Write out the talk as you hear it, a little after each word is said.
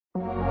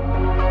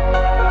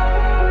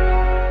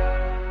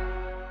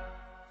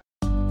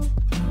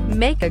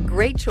Make a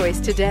great choice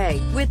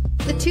today with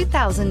the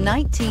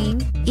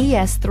 2019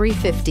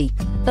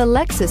 ES350. The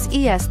Lexus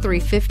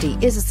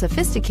ES350 is a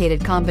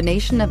sophisticated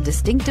combination of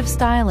distinctive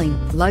styling,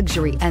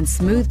 luxury, and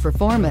smooth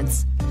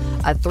performance.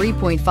 A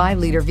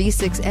 3.5-liter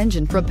V6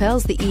 engine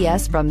propels the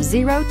ES from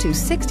 0 to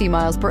 60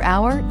 miles per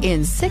hour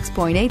in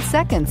 6.8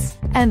 seconds.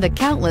 And the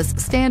countless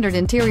standard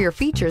interior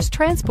features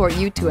transport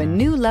you to a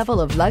new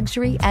level of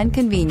luxury and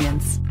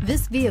convenience.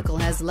 This vehicle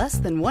has less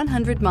than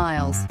 100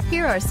 miles.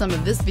 Here are some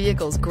of this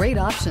vehicle's great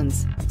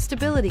options: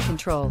 stability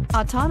control,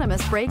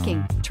 autonomous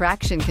braking,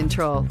 traction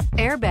control,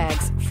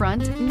 airbags,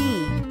 front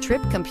knee,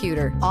 trip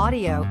computer,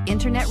 audio,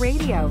 internet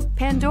radio,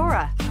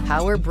 Pandora,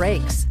 power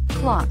brakes,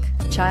 clock,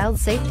 child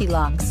safety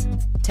locks,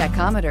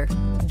 tachometer.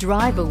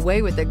 Drive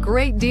away with a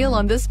great deal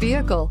on this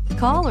vehicle.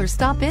 Call or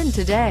stop in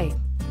today.